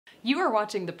You are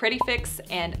watching The Pretty Fix,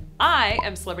 and I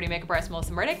am celebrity makeup artist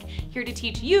Melissa Murdick, here to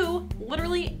teach you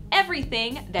literally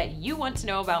everything that you want to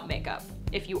know about makeup.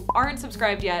 If you aren't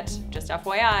subscribed yet, just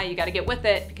FYI, you gotta get with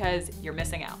it because you're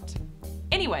missing out.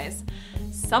 Anyways,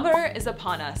 summer is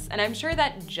upon us, and I'm sure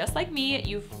that just like me,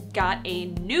 you've got a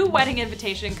new wedding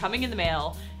invitation coming in the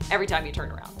mail every time you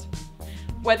turn around.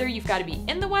 Whether you've got to be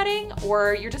in the wedding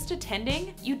or you're just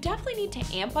attending, you definitely need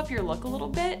to amp up your look a little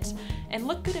bit and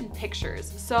look good in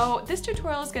pictures. So this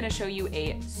tutorial is going to show you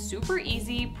a super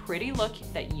easy, pretty look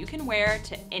that you can wear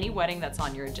to any wedding that's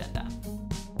on your agenda.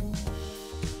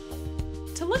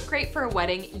 To look great for a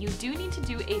wedding, you do need to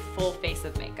do a full face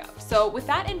of makeup. So with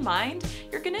that in mind,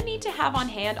 you're gonna need to have on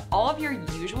hand all of your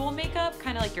usual makeup,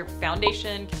 kind of like your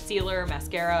foundation, concealer,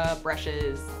 mascara,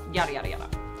 brushes, yada, yada, yada.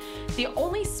 The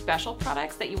only special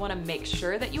products that you wanna make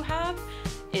sure that you have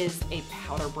is a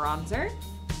powder bronzer,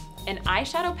 an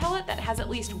eyeshadow palette that has at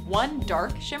least one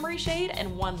dark shimmery shade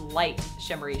and one light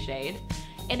shimmery shade,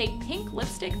 and a pink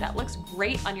lipstick that looks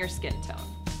great on your skin tone.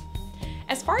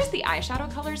 As far as the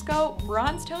eyeshadow colors go,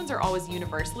 bronze tones are always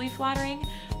universally flattering,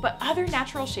 but other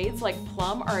natural shades like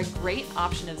plum are a great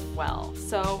option as well.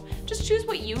 So just choose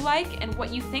what you like and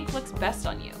what you think looks best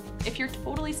on you. If you're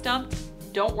totally stumped,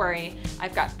 don't worry,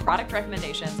 I've got product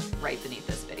recommendations right beneath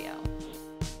this video.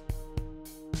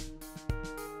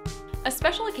 A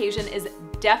special occasion is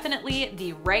definitely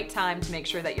the right time to make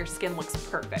sure that your skin looks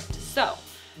perfect. So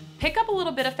pick up a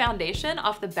little bit of foundation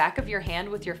off the back of your hand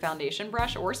with your foundation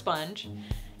brush or sponge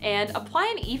and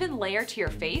apply an even layer to your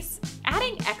face,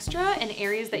 adding extra in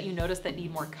areas that you notice that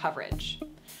need more coverage.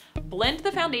 Blend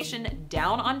the foundation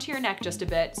down onto your neck just a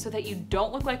bit so that you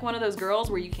don't look like one of those girls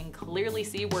where you can clearly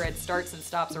see where it starts and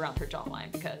stops around her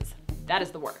jawline, because that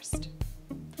is the worst.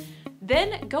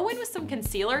 Then go in with some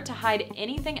concealer to hide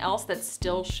anything else that's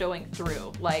still showing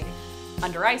through, like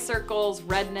under eye circles,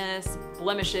 redness,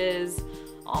 blemishes,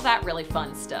 all that really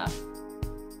fun stuff.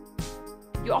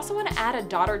 You also want to add a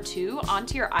dot or two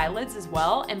onto your eyelids as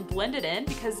well and blend it in,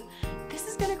 because this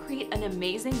is going to create an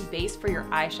amazing base for your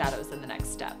eyeshadows in the next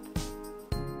step.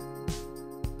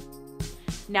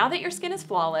 Now that your skin is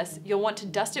flawless, you'll want to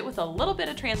dust it with a little bit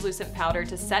of translucent powder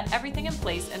to set everything in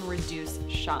place and reduce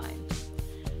shine.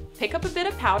 Pick up a bit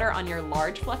of powder on your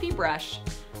large fluffy brush,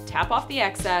 tap off the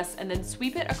excess, and then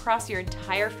sweep it across your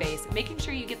entire face, making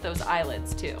sure you get those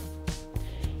eyelids too.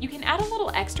 You can add a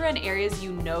little extra in areas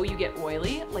you know you get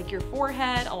oily, like your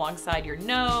forehead, alongside your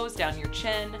nose, down your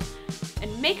chin.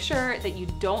 And make sure that you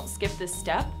don't skip this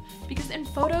step, because in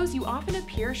photos you often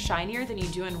appear shinier than you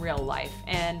do in real life,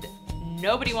 and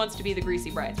nobody wants to be the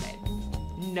greasy bridesmaid.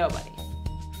 Nobody.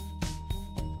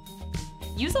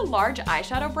 Use a large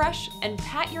eyeshadow brush and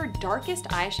pat your darkest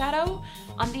eyeshadow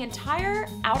on the entire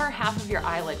outer half of your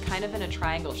eyelid, kind of in a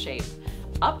triangle shape,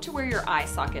 up to where your eye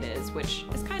socket is, which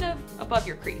is kind of above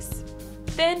your crease.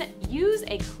 Then use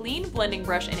a clean blending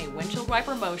brush in a windshield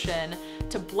wiper motion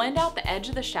to blend out the edge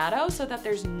of the shadow so that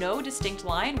there's no distinct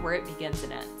line where it begins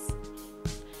and ends.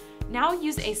 Now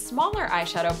use a smaller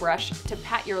eyeshadow brush to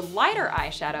pat your lighter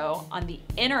eyeshadow on the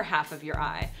inner half of your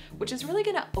eye, which is really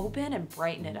gonna open and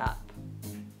brighten it up.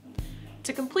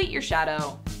 To complete your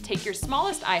shadow, take your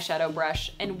smallest eyeshadow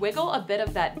brush and wiggle a bit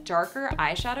of that darker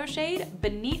eyeshadow shade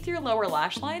beneath your lower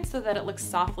lash line so that it looks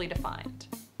softly defined.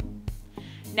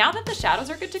 Now that the shadows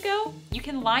are good to go, you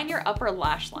can line your upper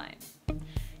lash line.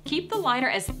 Keep the liner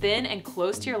as thin and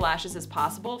close to your lashes as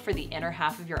possible for the inner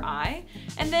half of your eye,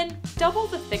 and then double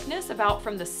the thickness about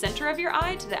from the center of your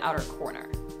eye to the outer corner.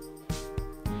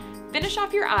 Finish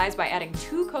off your eyes by adding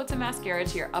 2 coats of mascara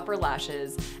to your upper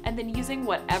lashes, and then using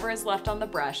whatever is left on the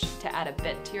brush to add a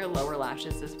bit to your lower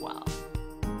lashes as well.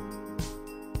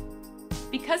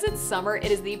 Because it's summer, it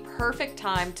is the perfect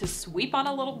time to sweep on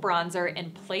a little bronzer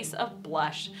in place of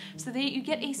blush so that you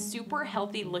get a super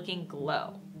healthy looking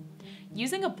glow.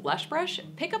 Using a blush brush,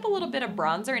 pick up a little bit of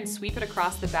bronzer and sweep it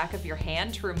across the back of your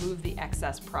hand to remove the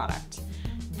excess product.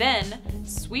 Then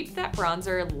sweep that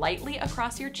bronzer lightly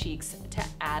across your cheeks to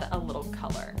add a little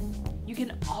color. You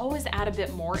can always add a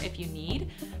bit more if you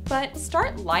need, but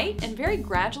start light and very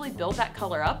gradually build that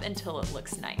color up until it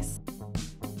looks nice.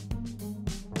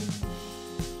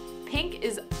 Pink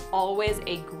is always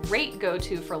a great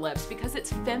go-to for lips because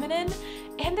it's feminine,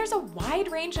 and there's a wide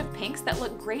range of pinks that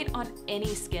look great on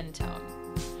any skin tone.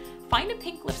 Find a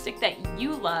pink lipstick that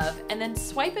you love and then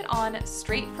swipe it on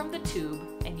straight from the tube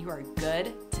and you are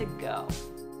good to go.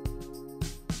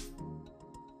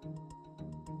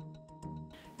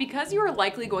 Because you are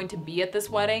likely going to be at this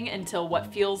wedding until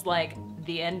what feels like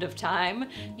the end of time,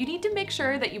 you need to make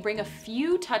sure that you bring a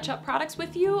few touch-up products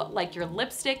with you, like your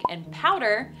lipstick and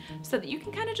powder, so that you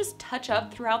can kind of just touch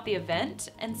up throughout the event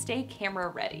and stay camera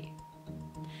ready.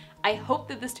 I hope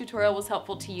that this tutorial was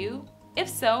helpful to you. If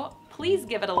so, please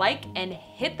give it a like and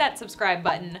hit that subscribe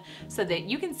button so that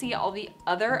you can see all the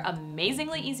other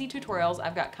amazingly easy tutorials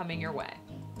I've got coming your way.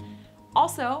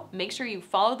 Also, make sure you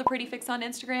follow The Pretty Fix on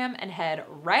Instagram and head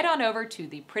right on over to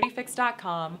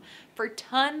theprettyfix.com for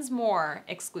tons more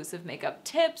exclusive makeup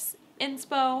tips,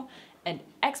 inspo, and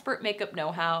expert makeup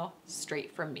know-how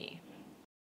straight from me.